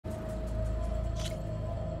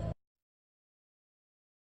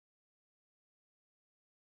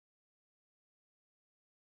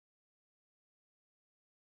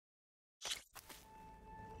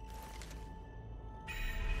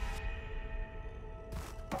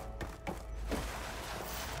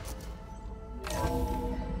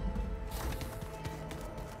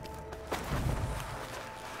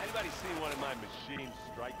time machine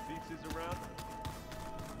strike pieces around?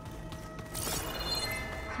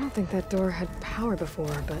 I don't think that door had power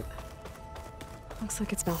before, but looks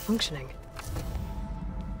like it's malfunctioning.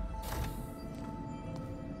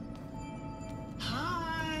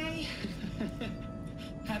 Hi!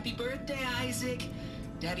 Happy birthday, Isaac.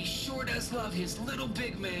 Daddy sure does love his little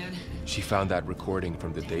big man. She found that recording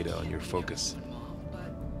from the data on your focus.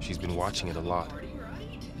 She's been watching it a lot.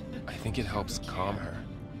 I think it helps calm her.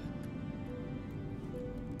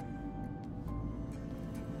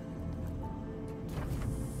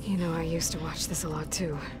 You know, I used to watch this a lot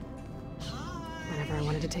too. Whenever I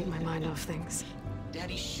wanted to take my mind off things.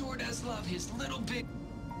 Daddy sure does love his little big...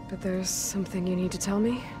 But there's something you need to tell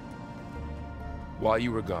me? While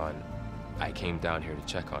you were gone, I came down here to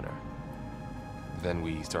check on her. Then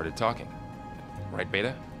we started talking. Right,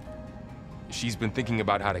 Beta? She's been thinking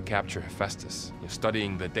about how to capture Hephaestus,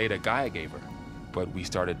 studying the data Gaia gave her. But we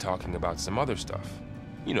started talking about some other stuff.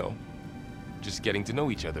 You know, just getting to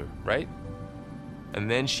know each other, right? And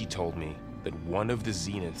then she told me that one of the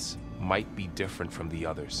Zeniths might be different from the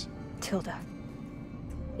others. Tilda.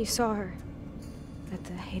 You saw her at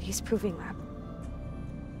the Hades Proving Lab.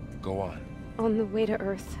 Go on. On the way to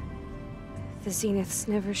Earth, the Zeniths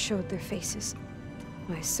never showed their faces.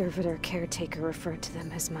 My servitor caretaker referred to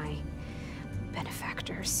them as my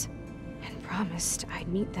benefactors, and promised I'd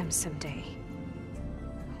meet them someday,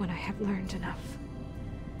 when I had learned enough.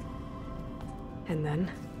 And then?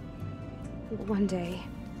 One day,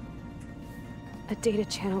 a data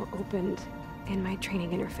channel opened in my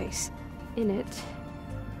training interface. In it,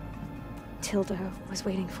 Tilda was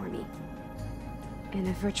waiting for me, in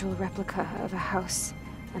a virtual replica of a house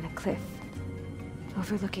on a cliff,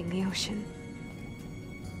 overlooking the ocean.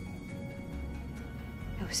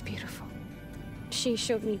 It was beautiful. She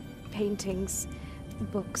showed me paintings,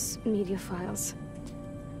 books, media files.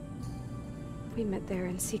 We met there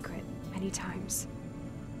in secret many times.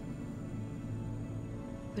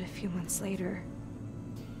 But a few months later,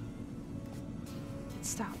 it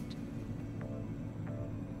stopped.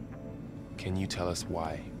 Can you tell us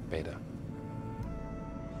why, Beta?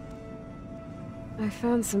 I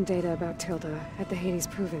found some data about Tilda at the Hades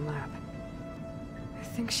Proving Lab. I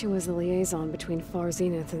think she was the liaison between Far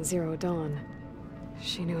Zenith and Zero Dawn.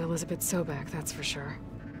 She knew Elizabeth Sobek, that's for sure.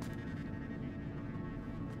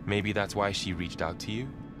 Maybe that's why she reached out to you?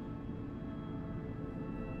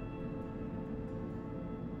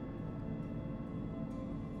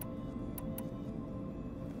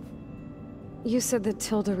 You said that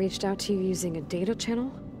Tilda reached out to you using a data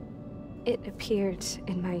channel? It appeared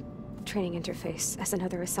in my training interface as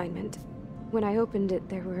another assignment. When I opened it,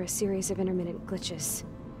 there were a series of intermittent glitches.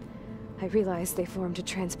 I realized they formed a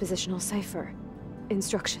transpositional cipher.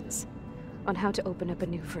 Instructions on how to open up a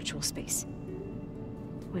new virtual space.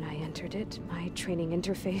 When I entered it, my training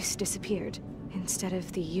interface disappeared. Instead of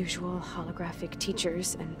the usual holographic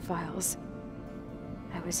teachers and files,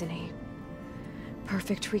 I was in a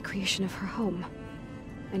perfect recreation of her home.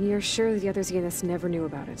 And you're sure the other Zeniths never knew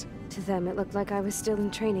about it? To them, it looked like I was still in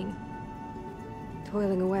training.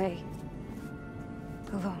 Toiling away.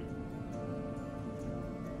 Alone.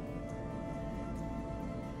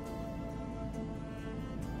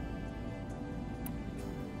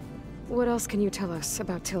 What else can you tell us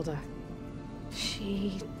about Tilda?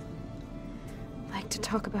 She liked to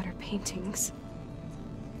talk about her paintings.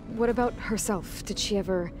 What about herself? Did she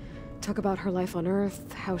ever talk about her life on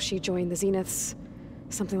Earth, how she joined the Zeniths,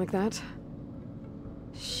 something like that?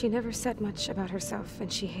 She never said much about herself,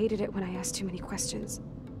 and she hated it when I asked too many questions.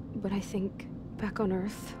 But I think, back on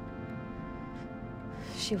Earth,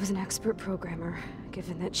 she was an expert programmer,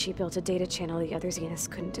 given that she built a data channel the other Zeniths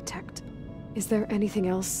couldn't detect. Is there anything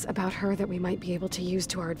else about her that we might be able to use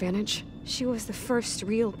to our advantage? She was the first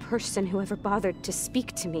real person who ever bothered to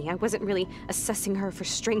speak to me. I wasn't really assessing her for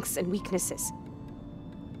strengths and weaknesses.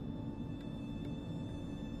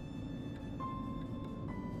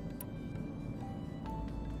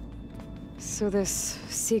 So this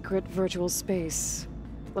secret virtual space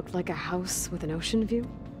looked like a house with an ocean view?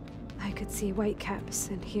 I could see whitecaps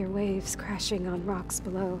and hear waves crashing on rocks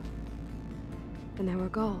below. And there were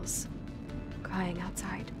gulls crying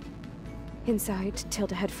outside. Inside,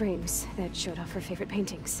 Tilda had frames that showed off her favorite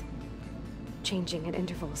paintings, changing at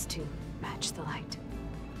intervals to match the light.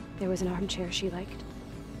 There was an armchair she liked.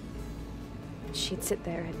 She'd sit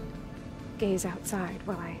there and gaze outside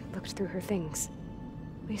while I looked through her things.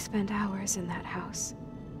 We spent hours in that house.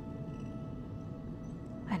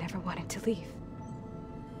 I never wanted to leave.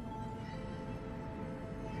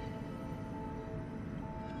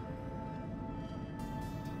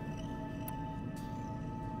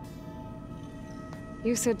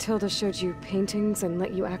 You said Tilda showed you paintings and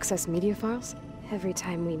let you access media files? Every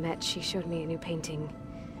time we met, she showed me a new painting.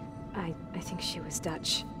 I think she was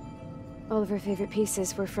Dutch. All of her favorite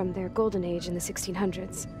pieces were from their golden age in the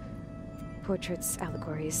 1600s. Portraits,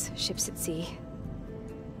 allegories, ships at sea.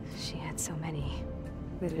 She had so many.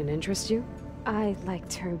 They didn't interest you? I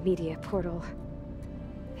liked her media portal.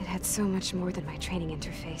 It had so much more than my training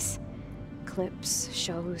interface. Clips,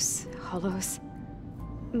 shows, holos.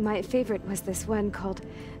 My favorite was this one called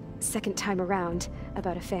Second Time Around,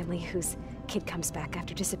 about a family whose kid comes back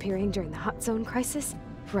after disappearing during the Hot Zone crisis.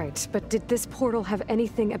 Right, but did this portal have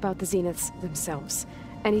anything about the Zeniths themselves?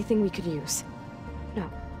 Anything we could use? No.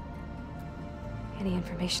 Any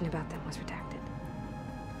information about them was redacted.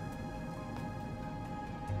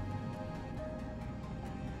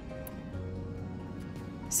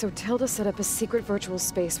 So Tilda set up a secret virtual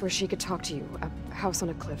space where she could talk to you, a house on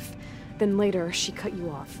a cliff. Then later, she cut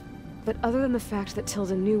you off. But other than the fact that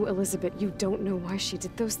Tilda knew Elizabeth, you don't know why she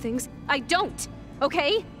did those things? I don't!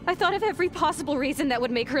 Okay? I thought of every possible reason that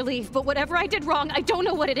would make her leave, but whatever I did wrong, I don't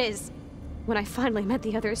know what it is. When I finally met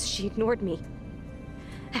the others, she ignored me.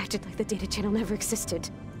 Acted like the data channel never existed.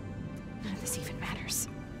 None of this even matters.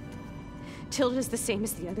 Tilda's the same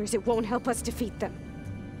as the others. It won't help us defeat them.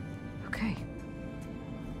 Okay.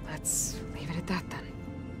 Let's leave it at that then.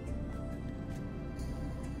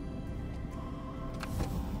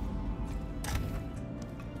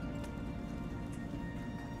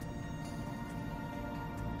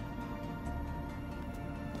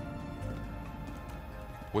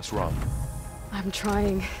 What's wrong? I'm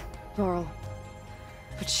trying, Varl.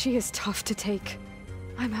 But she is tough to take.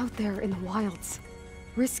 I'm out there in the wilds,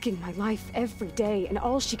 risking my life every day, and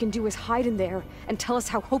all she can do is hide in there and tell us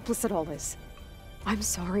how hopeless it all is. I'm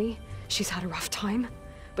sorry, she's had a rough time,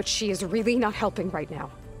 but she is really not helping right now.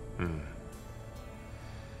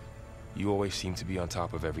 You always seem to be on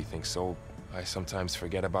top of everything, so I sometimes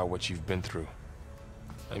forget about what you've been through.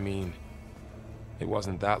 I mean, it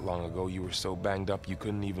wasn't that long ago you were so banged up you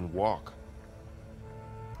couldn't even walk.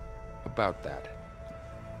 About that.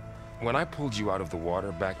 When I pulled you out of the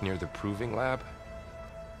water back near the proving lab,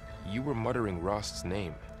 you were muttering Rost's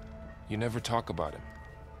name. You never talk about him,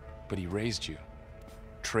 but he raised you,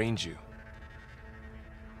 trained you.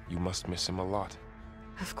 You must miss him a lot.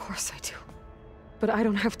 Of course I do. But I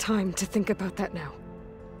don't have time to think about that now.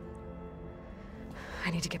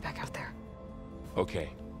 I need to get back out there.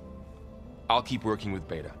 Okay. I'll keep working with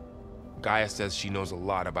Beta. Gaia says she knows a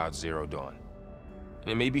lot about Zero Dawn.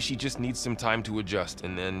 And maybe she just needs some time to adjust,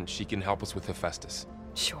 and then she can help us with Hephaestus.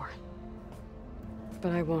 Sure.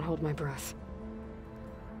 But I won't hold my breath.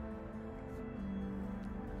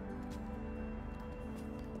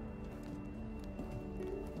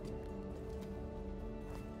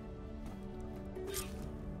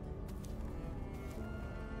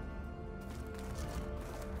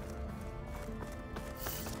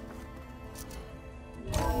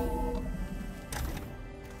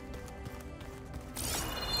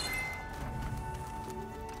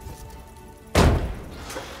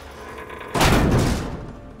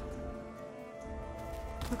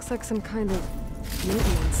 Looks like some kind of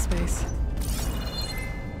maintenance space.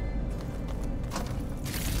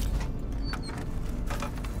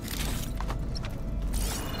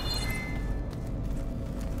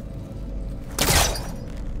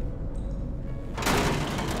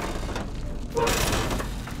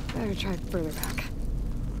 Better try further back.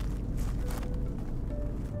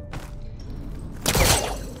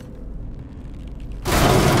 I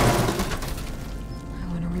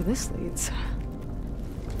wonder where this leads.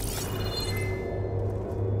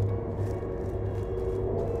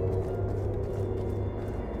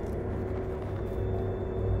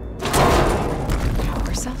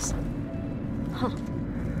 Cells? Huh.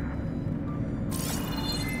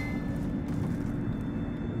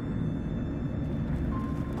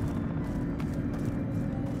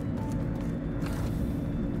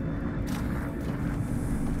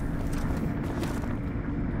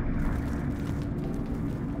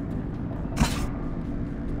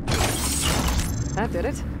 That did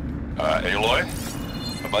it. Aloy?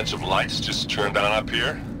 A bunch of lights just turned on up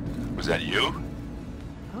here? Was that you?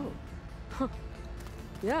 Oh. Huh.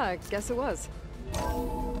 Yeah, I guess it was.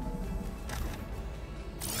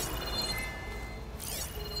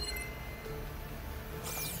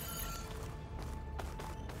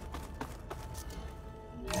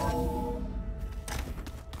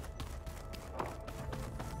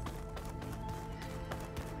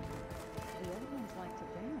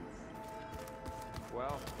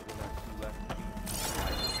 Well, we didn't have two left to beat.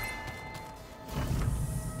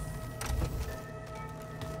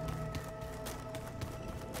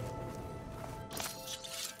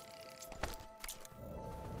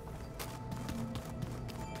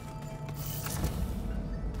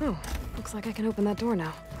 Oh, looks like I can open that door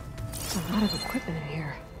now. There's a lot of equipment in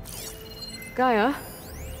here. Gaia?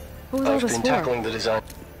 What was all this I've for? been tackling the design.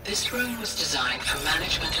 This room was designed for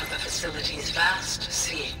management of the facility's vast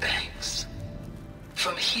seed banks.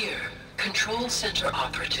 From here, Control Center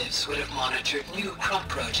operatives would have monitored new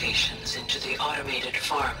crop rotations into the automated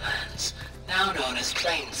farmlands, now known as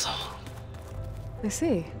Plainsong. I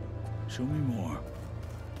see. Show me more.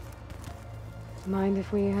 Mind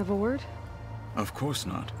if we have a word? Of course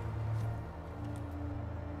not.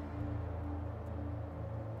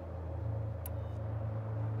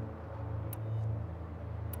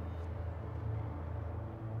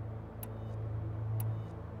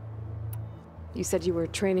 You said you were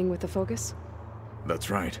training with the Focus? That's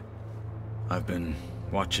right. I've been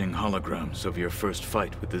watching holograms of your first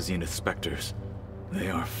fight with the Zenith Spectres. They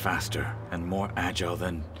are faster and more agile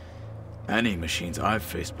than any machines I've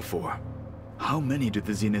faced before. How many do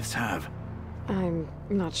the Zeniths have? I'm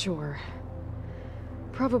not sure.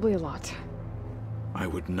 Probably a lot. I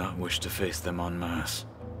would not wish to face them en masse.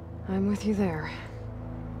 I'm with you there.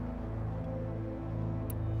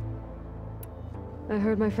 I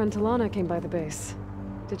heard my friend Talana came by the base.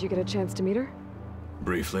 Did you get a chance to meet her?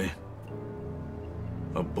 Briefly.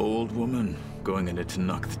 A bold woman going into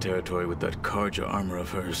Tenakth territory with that Karja armor of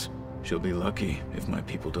hers. She'll be lucky if my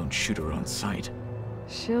people don't shoot her on sight.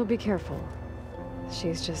 She'll be careful.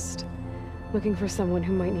 She's just looking for someone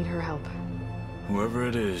who might need her help. Whoever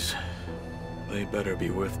it is, they better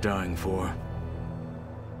be worth dying for.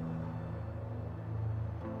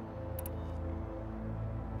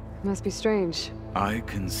 Must be strange. I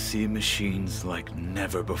can see machines like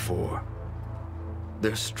never before.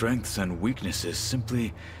 Their strengths and weaknesses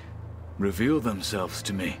simply reveal themselves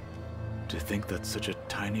to me. To think that such a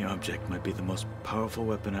tiny object might be the most powerful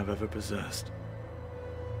weapon I've ever possessed.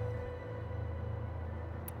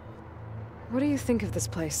 What do you think of this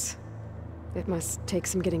place? It must take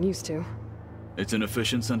some getting used to. It's an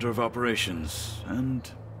efficient center of operations,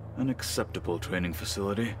 and an acceptable training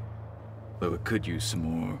facility. Though it could use some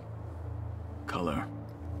more color.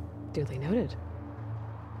 Duly noted.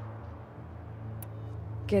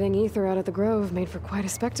 Getting Ether out of the Grove made for quite a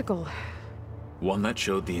spectacle. One that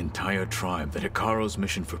showed the entire tribe that Hikaru's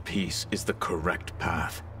mission for peace is the correct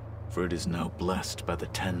path, for it is now blessed by the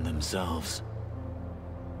Ten themselves.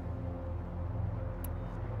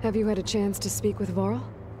 Have you had a chance to speak with Varl?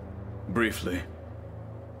 Briefly.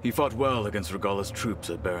 He fought well against Regala's troops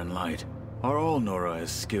at Barren Light. Are all Nora as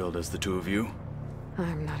skilled as the two of you?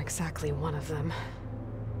 I'm not exactly one of them.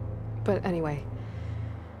 But anyway,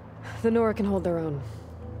 the Nora can hold their own.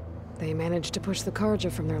 They managed to push the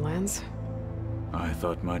Karja from their lands. I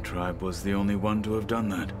thought my tribe was the only one to have done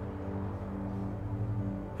that.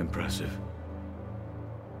 Impressive.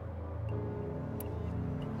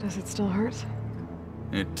 Does it still hurt?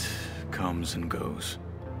 It comes and goes.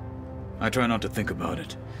 I try not to think about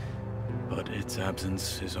it, but its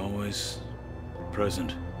absence is always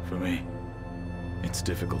present for me. It's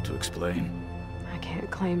difficult to explain. I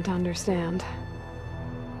can't claim to understand.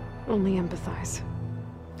 Only empathize.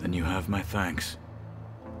 Then you have my thanks.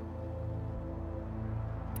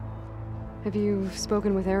 Have you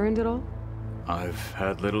spoken with Erend at all? I've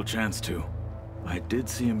had little chance to. I did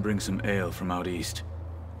see him bring some ale from out east.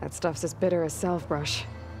 That stuff's as bitter as salve-brush.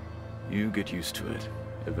 You get used to it,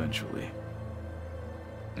 eventually.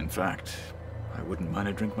 In fact, I wouldn't mind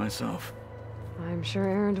a drink myself. I'm sure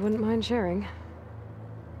Erend wouldn't mind sharing.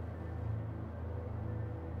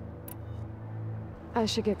 I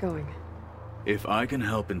should get going. If I can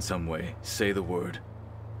help in some way, say the word.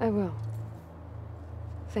 I will.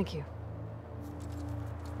 Thank you.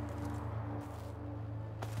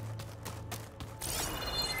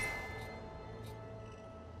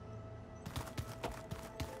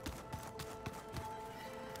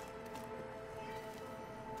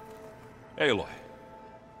 Aloy.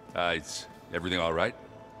 Is everything all right?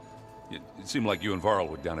 It seemed like you and Varl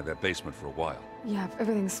were down in that basement for a while. Yeah,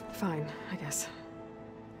 everything's fine, I guess.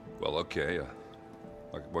 Well, okay.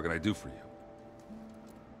 What can I do for you?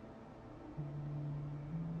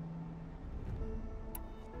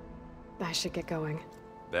 I should get going.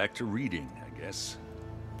 Back to reading, I guess.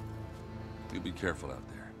 You be careful out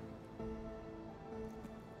there.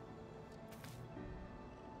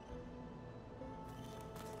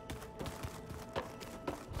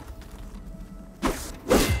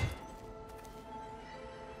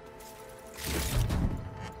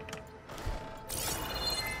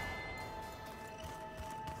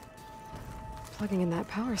 Plugging in that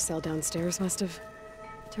power cell downstairs must have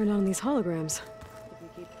turned on these holograms. If you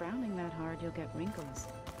keep frowning that hard, you'll get wrinkles.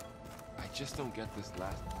 I just don't get this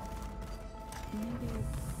last part. Maybe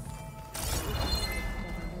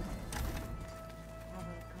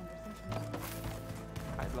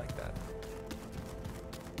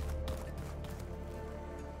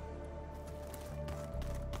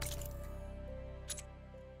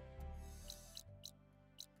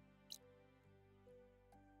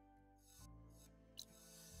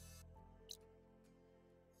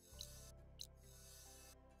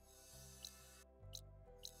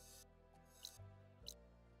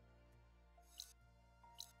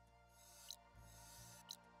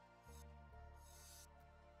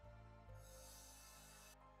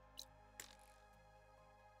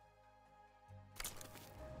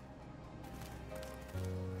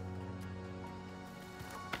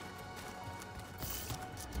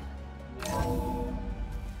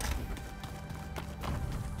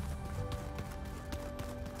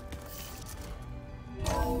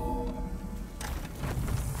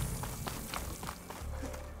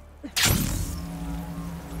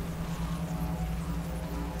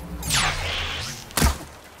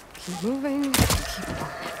Keep moving, keep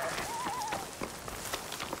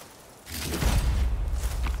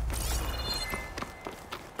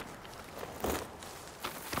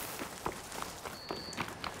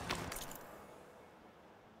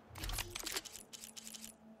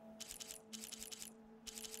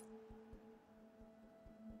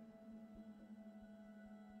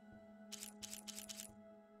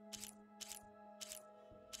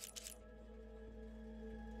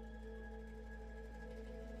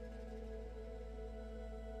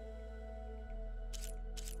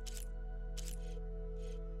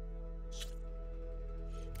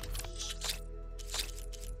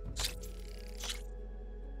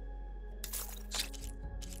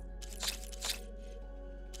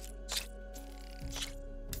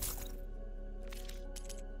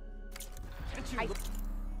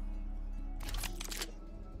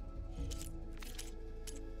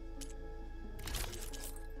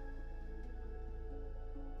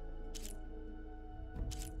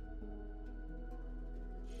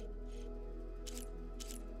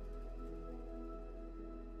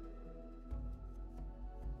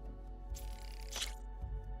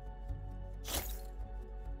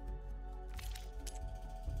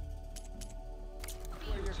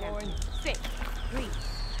going. Sit. Breathe.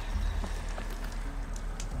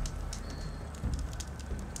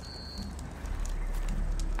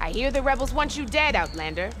 I hear the rebels want you dead,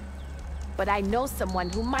 Outlander. But I know someone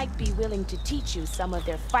who might be willing to teach you some of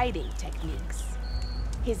their fighting techniques.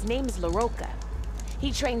 His name's LaRocca.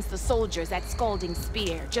 He trains the soldiers at Scalding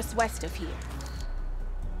Spear, just west of here.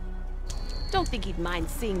 Don't think he'd mind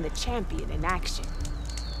seeing the champion in action.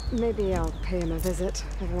 Maybe I'll pay him a visit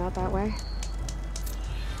if I'm out that way.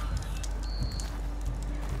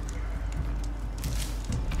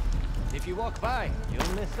 If you walk by,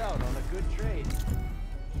 you'll miss out on a good trade.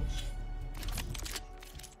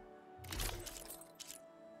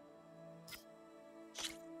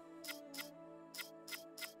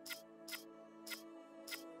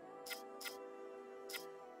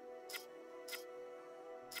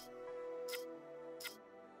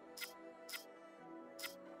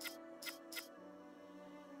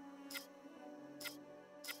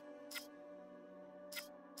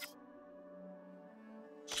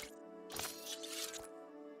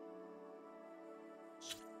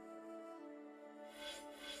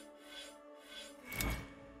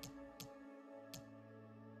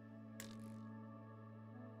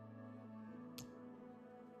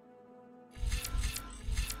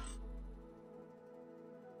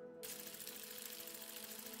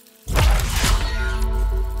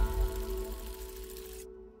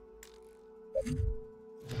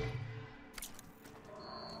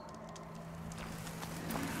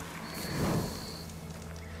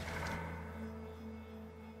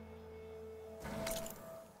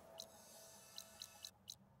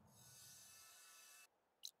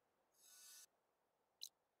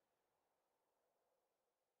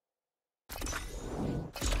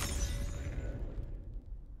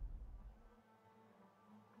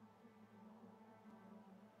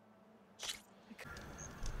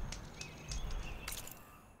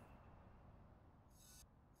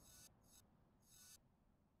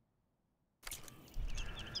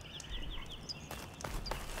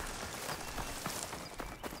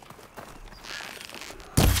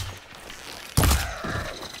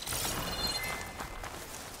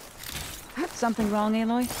 Something wrong,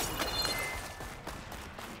 Aloy? I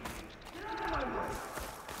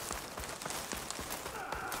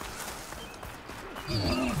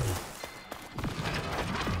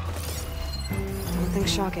think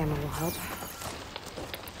shock ammo will help.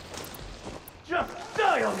 Just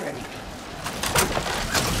die already!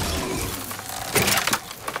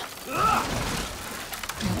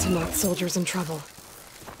 Ultimate soldier's in trouble.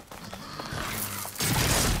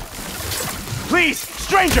 Please,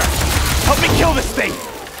 stranger! Help me kill this thing!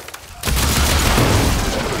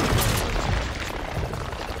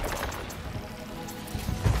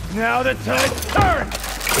 Now the tide's turned!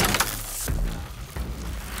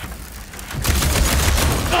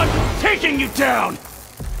 I'm taking you down!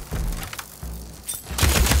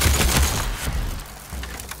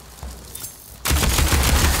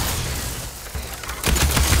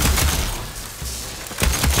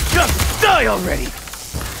 Just die already!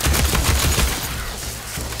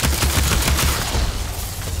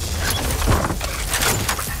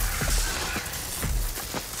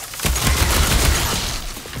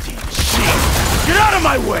 Get out of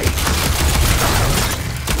my way!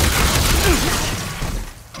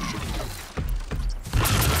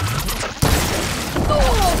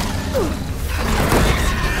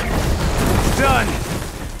 Done!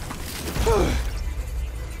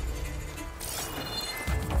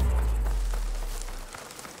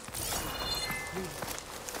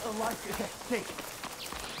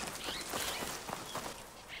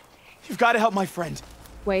 gotta help my friend.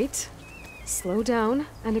 Wait. Slow down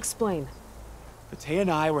and explain. Matei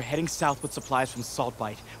and I were heading south with supplies from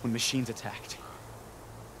Saltbite when machines attacked.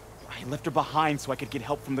 I left her behind so I could get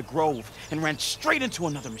help from the Grove and ran straight into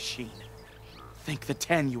another machine. Thank the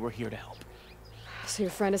 10 you were here to help. So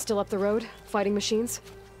your friend is still up the road, fighting machines?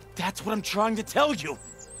 That's what I'm trying to tell you.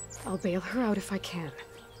 I'll bail her out if I can.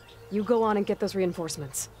 You go on and get those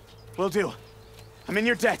reinforcements. Will do. I'm in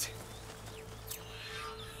your debt.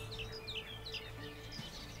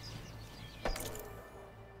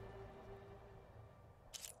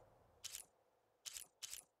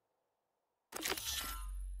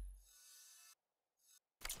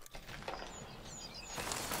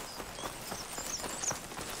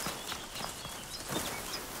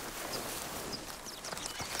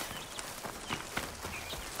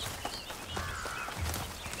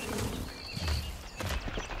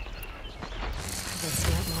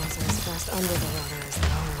 Under the water as they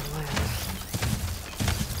are on land.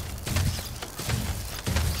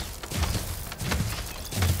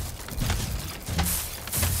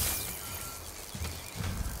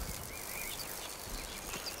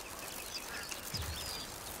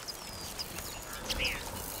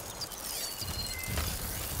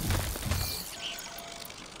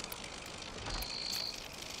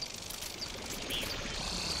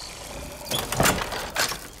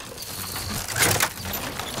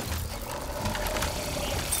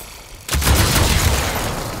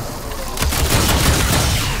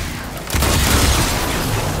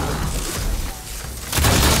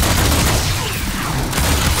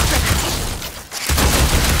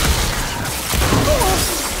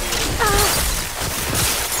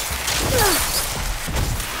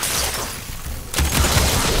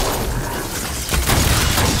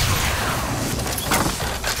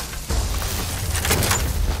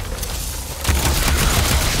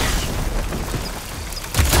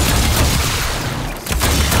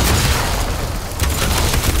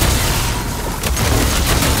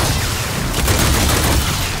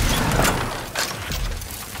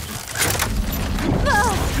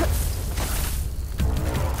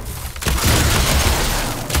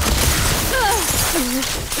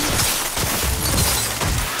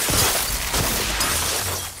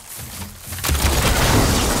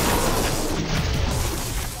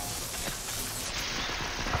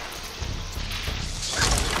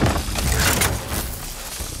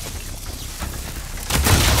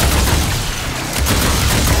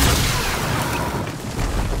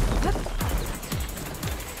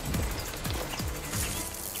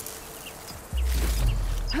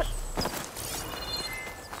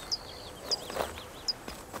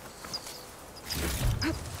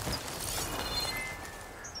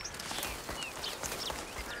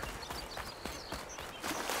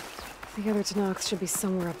 The other Tanakhs should be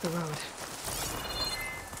somewhere up the road.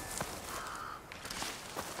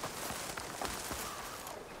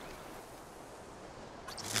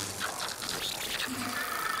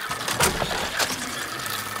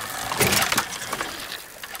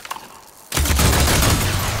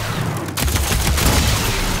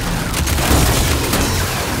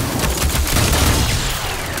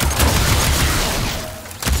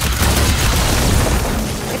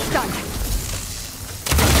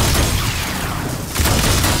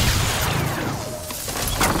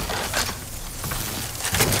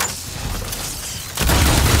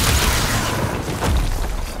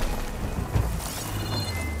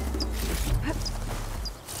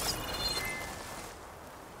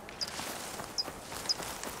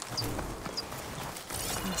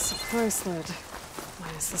 Supply sled.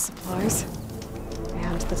 Minus the supplies.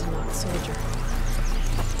 And the Tanakh soldier.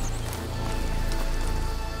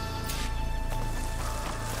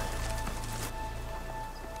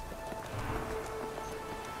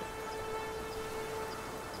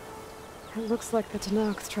 It looks like the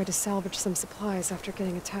Tanakh tried to salvage some supplies after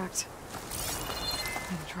getting attacked.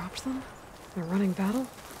 And dropped them? They're running battle?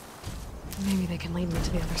 Maybe they can lead me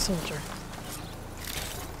to the other soldier.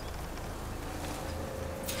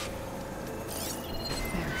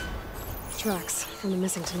 Tracks from the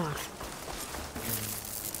missing Tanakh.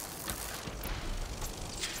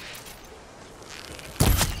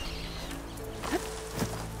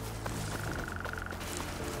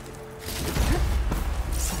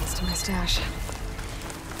 Sends to my stash.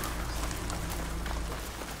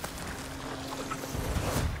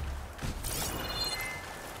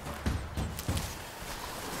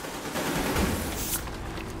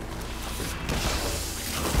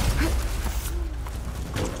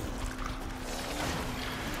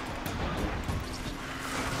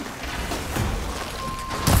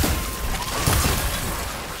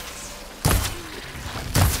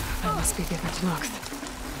 Must be the other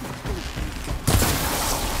Tanakh.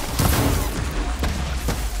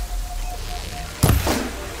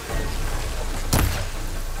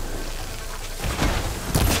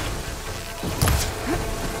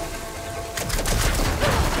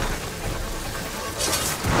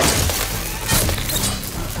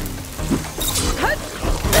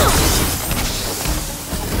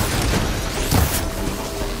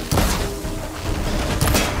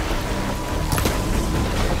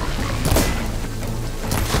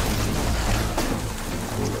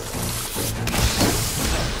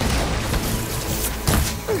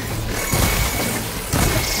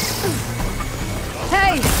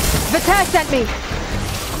 Tess sent me!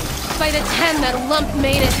 By the 10, that lump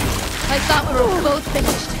made it. I thought we were both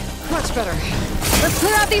finished. Much better. Let's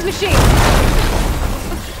clear out these machines!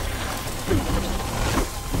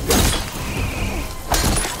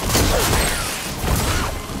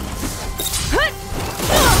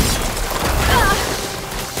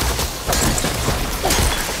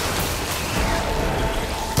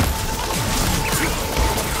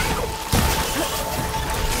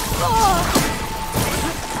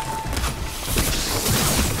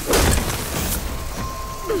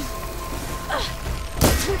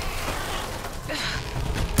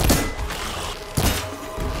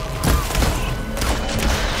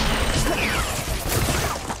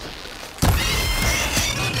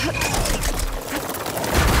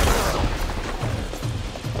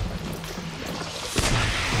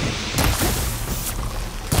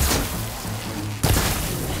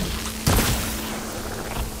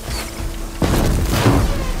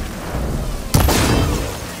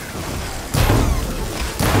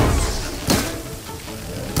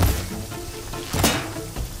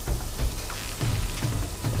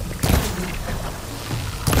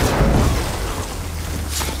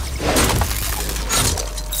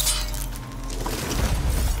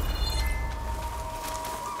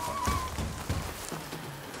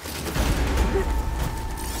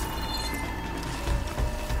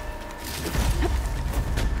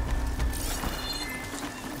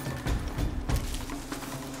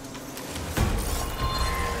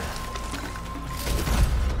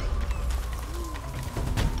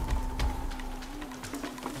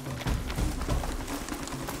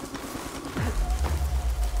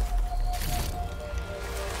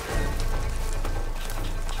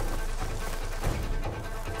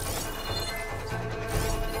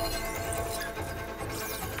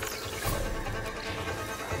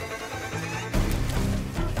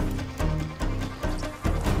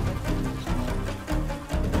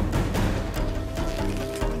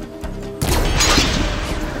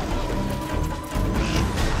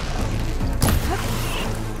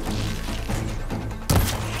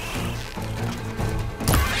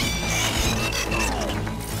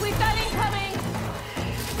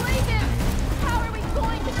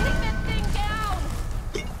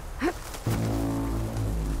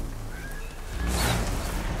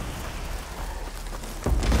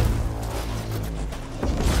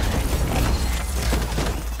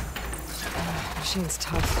 Machine's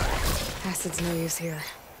tough. Acid's no use here.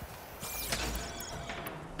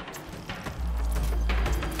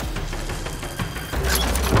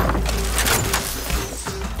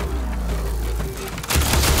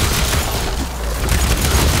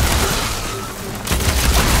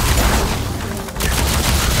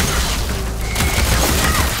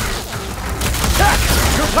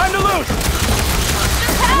 Time to lose!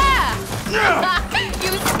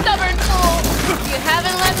 You stubborn fool! You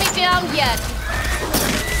haven't let me down yet.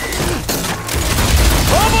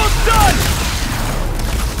 Almost done!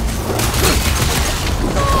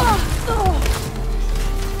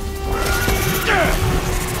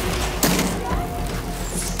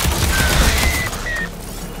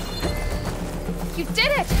 You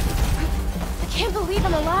did it! I can't believe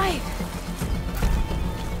I'm alive.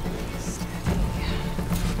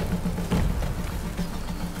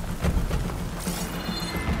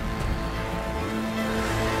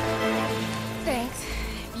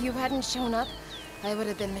 If you hadn't shown up, I would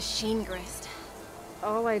have been machine grist.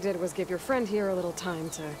 All I did was give your friend here a little time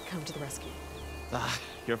to come to the rescue. Ah,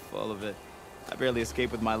 you're full of it. I barely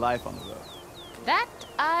escaped with my life on the road. That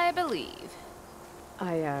I believe.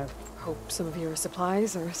 I, hope some of your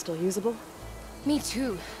supplies are still usable. Me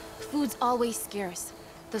too. Food's always scarce.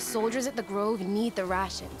 The soldiers at the Grove need the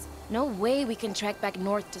rations. No way we can trek back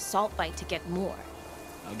north to Saltbite to get more.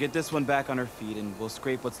 I'll get this one back on her feet and we'll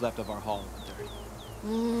scrape what's left of our haul of the dirt.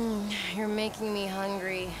 You're making me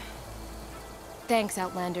hungry. Thanks,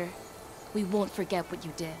 Outlander. We won't forget what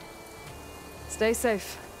you did. Stay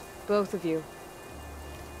safe, both of you.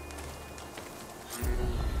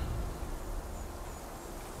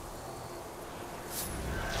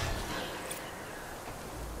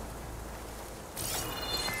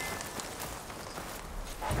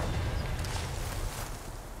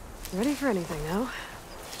 Ready for anything now?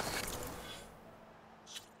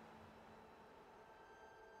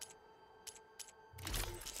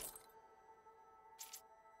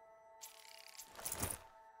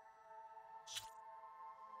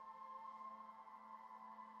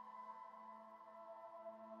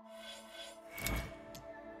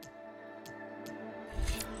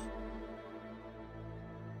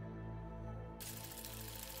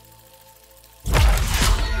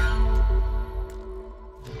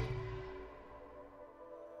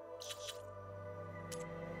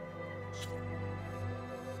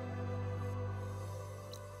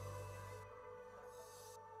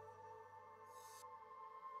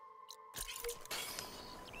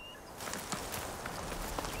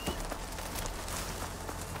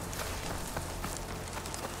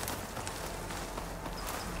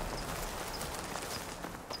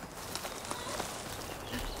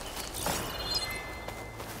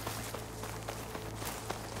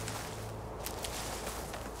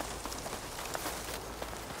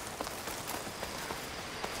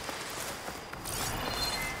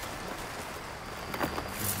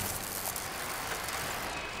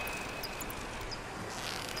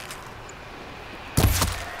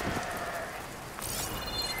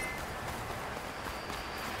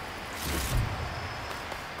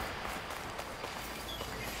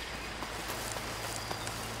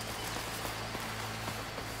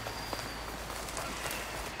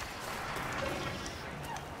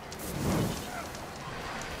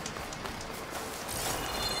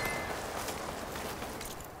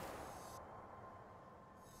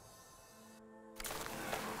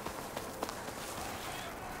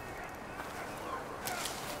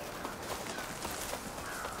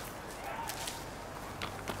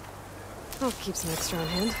 I'll keep some extra on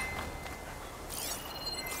hand.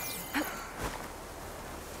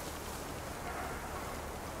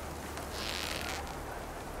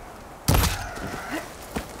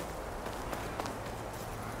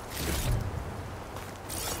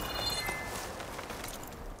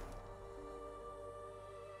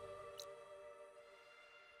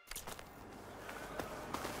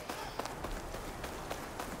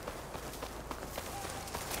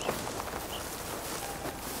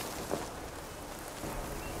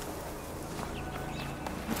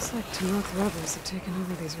 Looks like Tanakh rebels have taken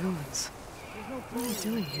over these ruins. What are they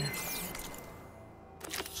doing here?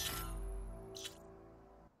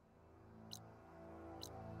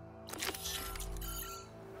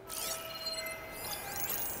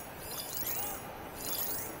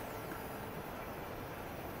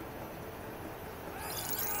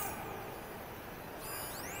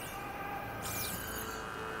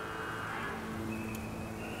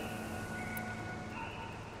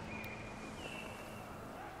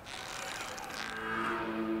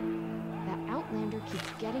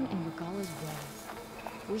 Keeps getting in Regala's way.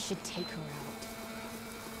 We should take her out.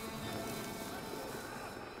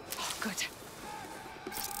 Oh, good.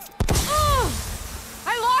 Oh!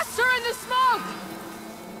 I lost her in the smoke!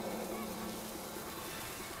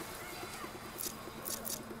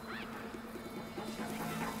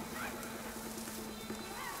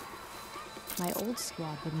 My old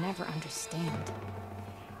squad would never understand.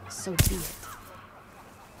 So be it.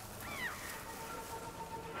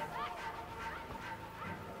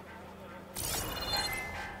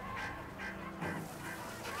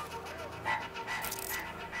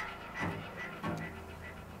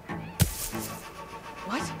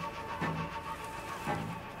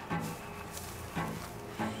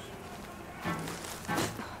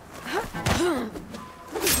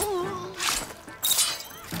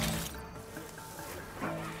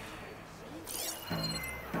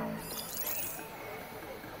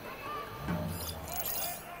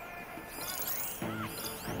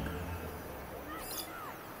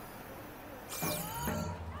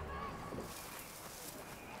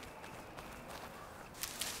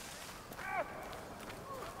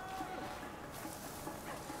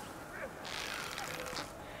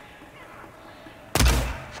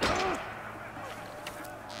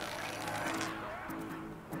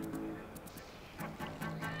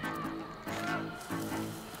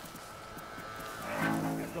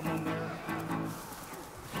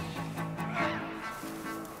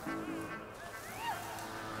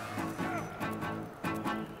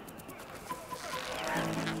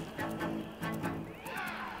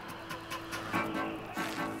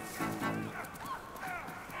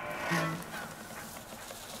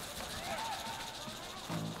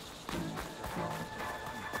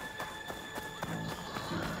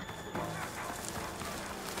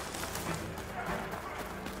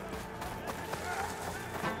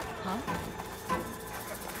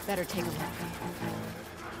 Better take a look.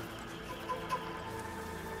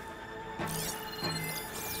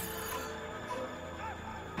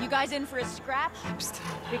 You guys in for a scrap?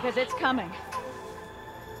 Because it's coming.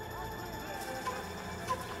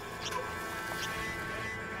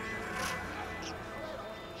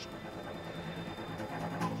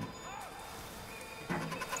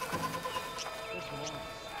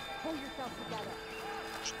 Pull yourself together.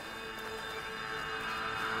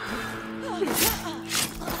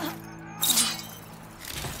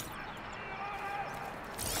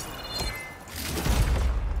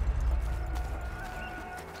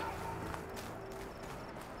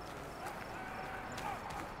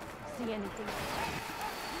 See anything?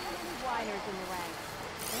 Any whiners in the ranks.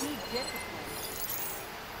 They need discipline.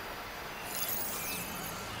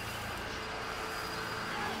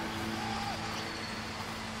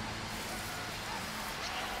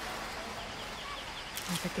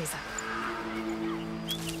 I'll pick these up.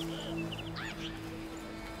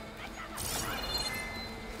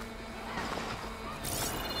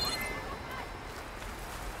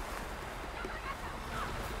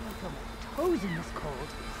 Toes in this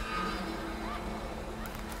cold.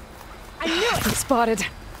 I knew it! Spotted.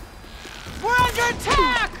 We're under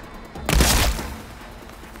attack!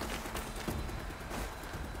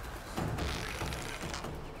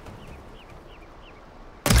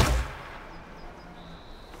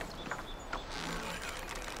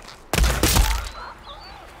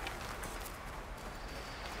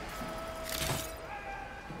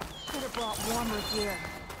 Should have brought warmer gear.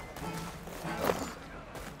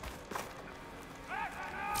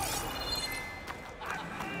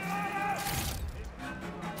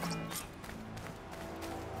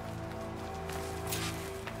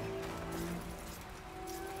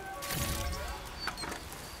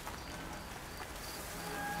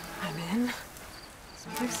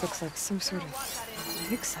 This looks like some sort of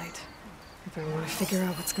dig site. If I want to figure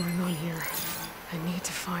out what's going on here, I need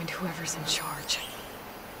to find whoever's in charge.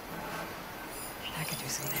 That could do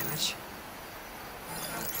some damage.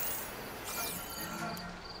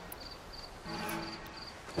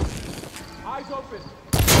 Eyes open!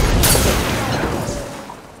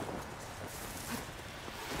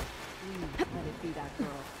 Please let it be that girl.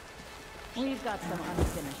 We've got some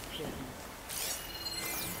unfinished business.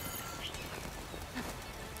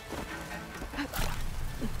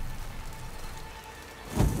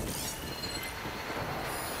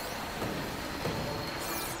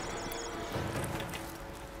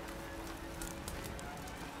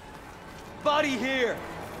 Body here!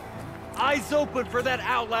 Eyes open for that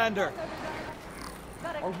Outlander!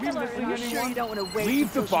 Are we missing anyone? Sure you don't want to wait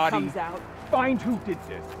Leave the until body. she comes out? Find who did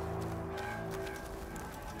this.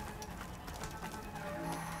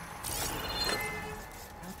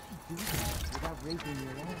 How'd she do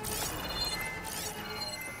this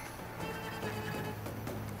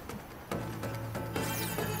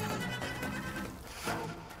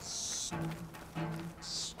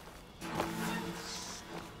without raising the alarm?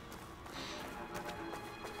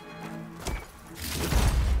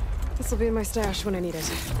 This'll be in my stash when I need it.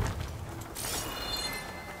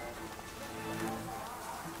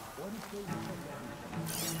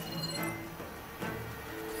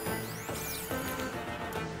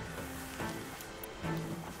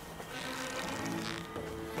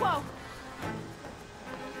 Whoa!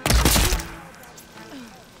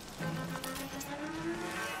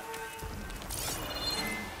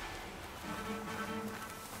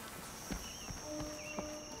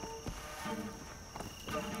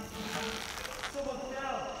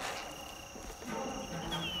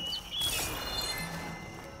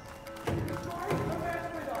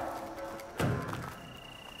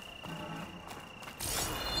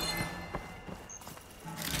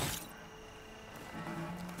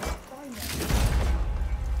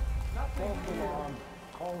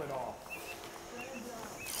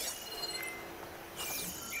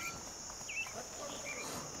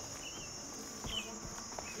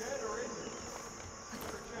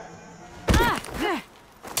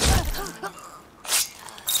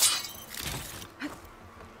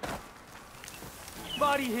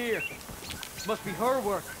 Body here! Must be her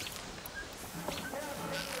work.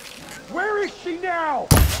 Where is she now?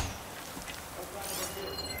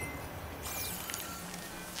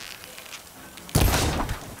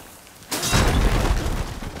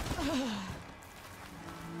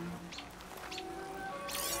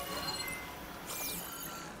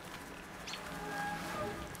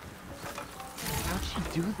 How'd she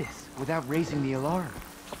do this without raising the alarm?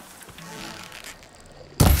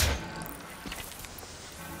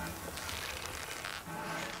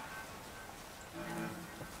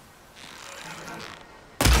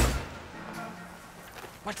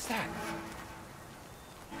 What's that?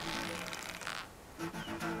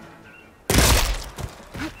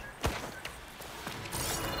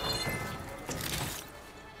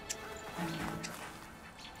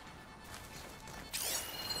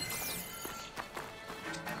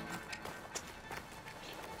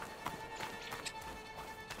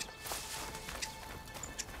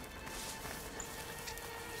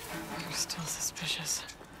 You're still suspicious.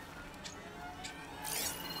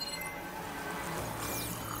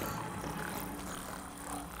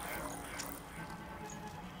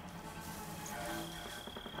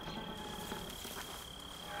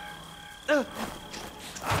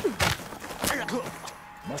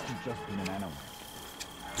 Must have just been an animal.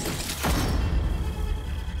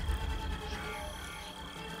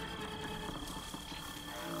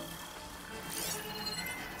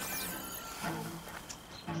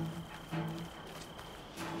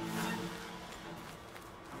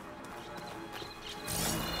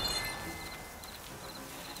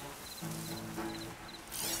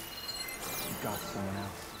 Got someone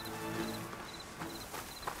else.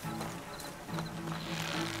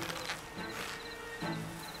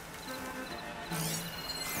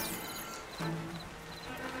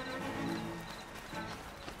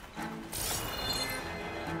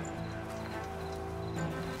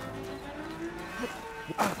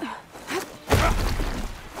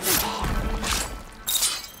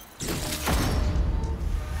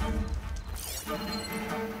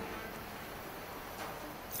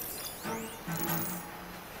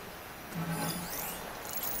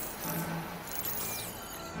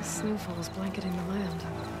 The snowfall is blanketing the land.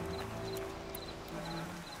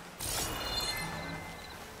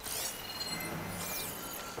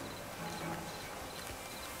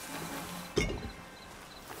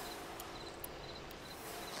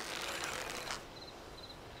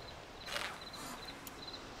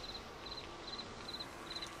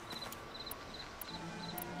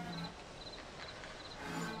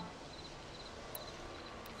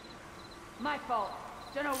 My fault.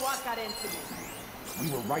 Don't know what got into me. We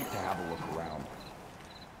were right to have a look around.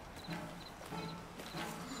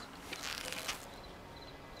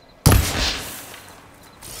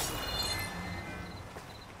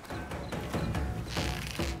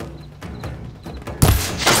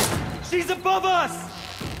 She's above us!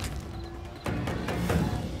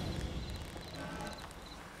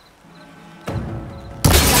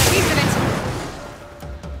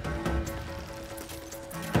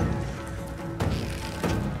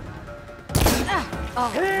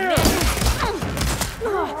 Here!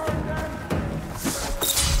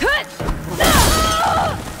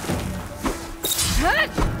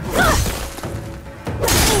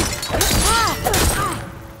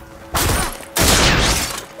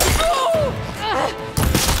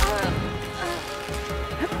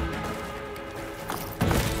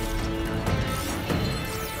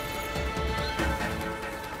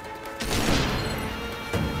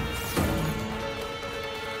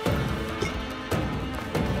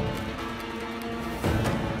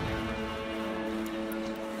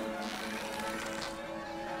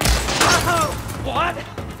 What?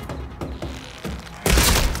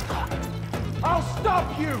 I'll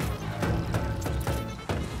stop you!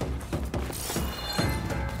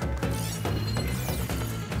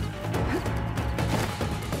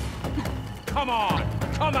 Come on!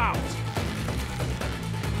 Come out!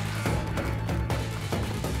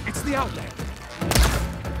 It's the outlet.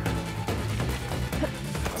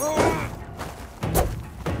 Ow!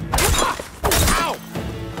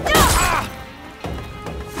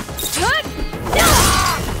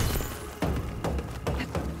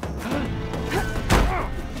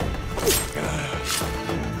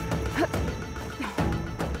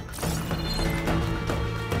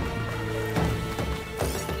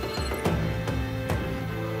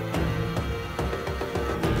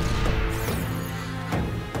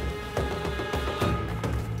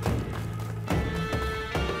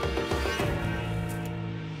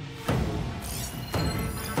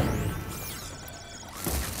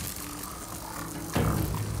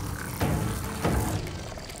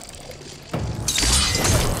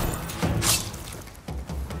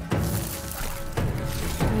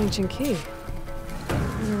 Ancient key.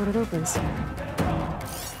 Wonder what it opens.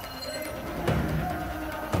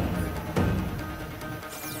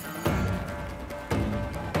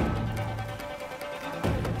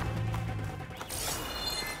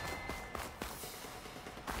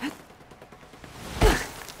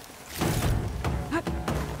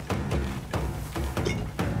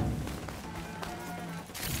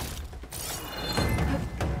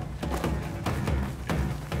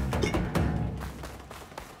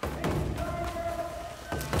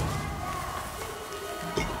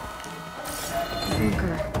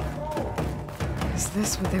 Is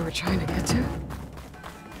this what they were trying to get to?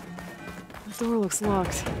 The door looks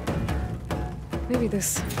locked. Maybe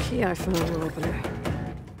this key I found will open it.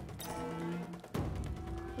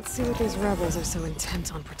 Let's see what these rebels are so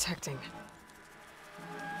intent on protecting.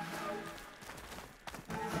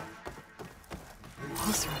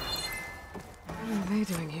 Osram. What are they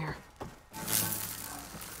doing here?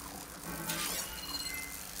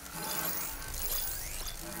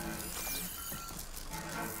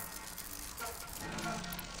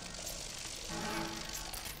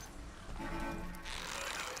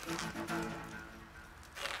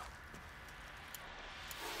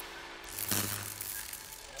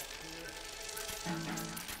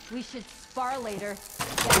 We should spar later. Get to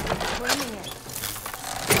screaming it.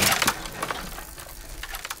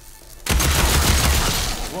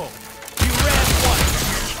 Whoa. You ran once!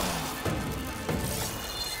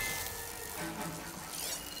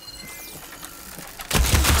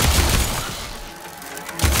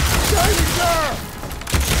 Danger!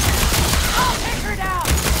 I'll take her down!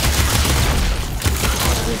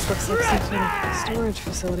 This looks like some sort of storage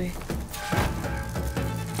facility.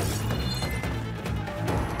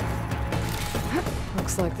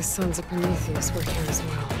 Looks like the Sons of Prometheus were here as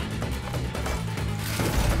well.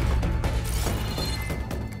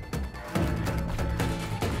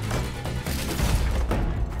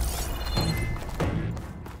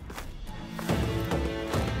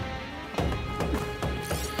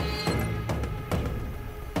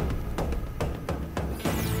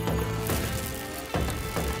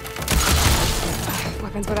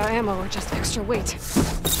 Weapons without ammo are just extra weight.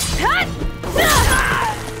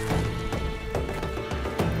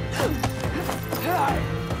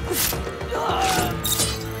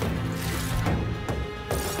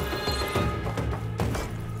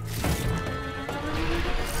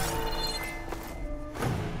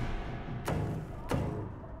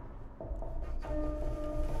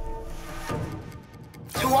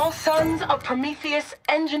 To all sons of Prometheus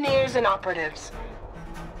engineers and operatives,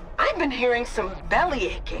 I've been hearing some belly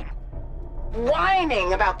aching,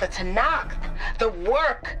 whining about the Tanakh, the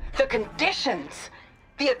work, the conditions,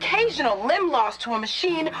 the occasional limb loss to a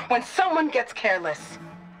machine when someone gets careless.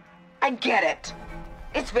 I get it.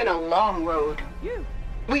 It's been a long road.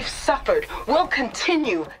 We've suffered. We'll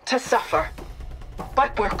continue to suffer.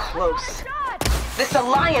 But we're close. This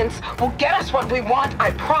alliance will get us what we want,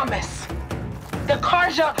 I promise. The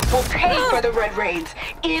Karja will pay for the Red Raids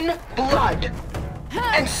in blood.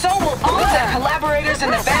 And so will all of their collaborators in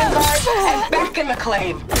the Vanguard and back in the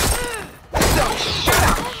claim. So shut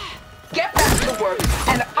up. Get back to work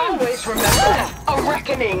and always remember, a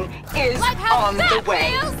reckoning is on the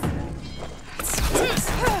way.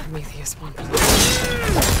 Prometheus 1.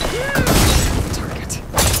 Target.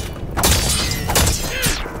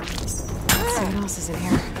 Let's see what else is in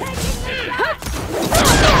here.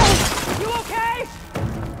 You okay?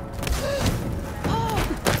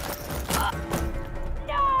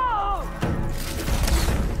 No!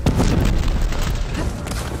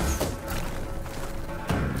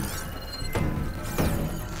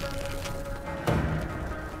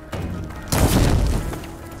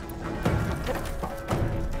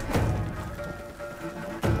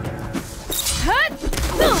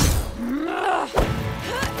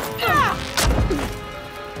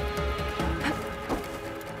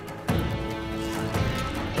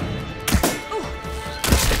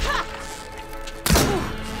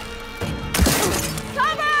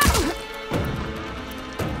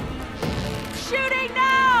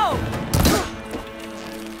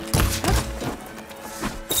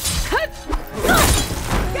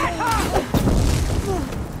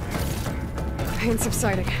 Pain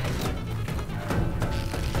subsiding.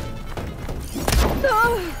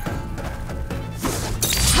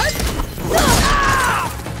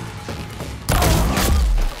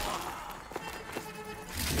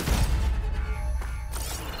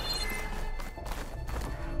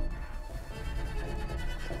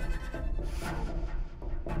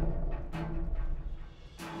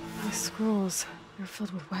 These scrolls, they're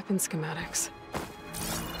filled with weapon schematics.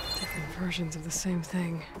 Different versions of the same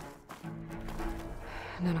thing.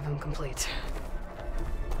 None of them complete.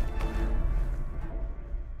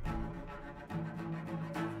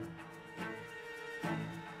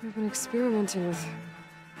 We've been experimenting with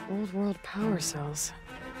old world power cells.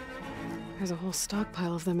 There's a whole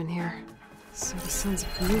stockpile of them in here. So the Sons of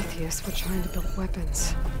Prometheus were trying to build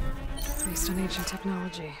weapons based on ancient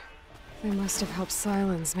technology. They must have helped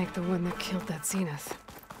Silence make the one that killed that Zenith.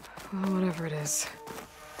 Well, whatever it is.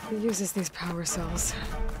 It uses these power cells.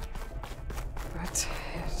 But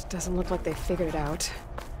it doesn't look like they figured it out.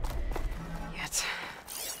 Yet.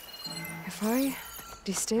 If I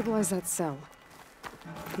destabilize that cell,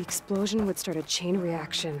 the explosion would start a chain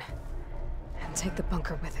reaction and take the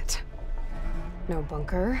bunker with it. No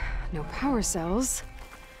bunker, no power cells,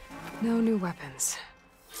 no new weapons.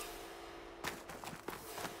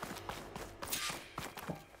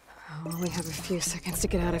 I'll only have a few seconds to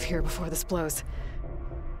get out of here before this blows.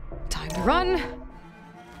 Time to run!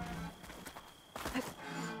 I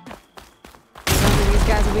don't think these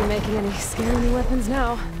guys will be making any scary new weapons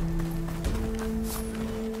now.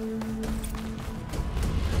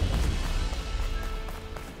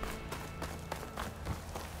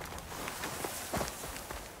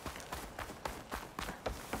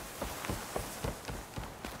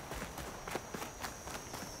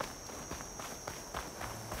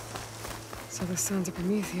 So the Sons of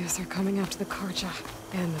Prometheus are coming after the Karja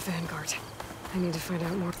and the Vanguard. I need to find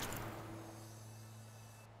out more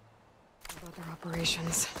about their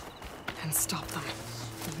operations and stop them.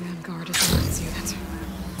 The Vanguard is Aloy's unit.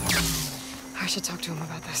 I should talk to him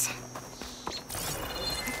about this.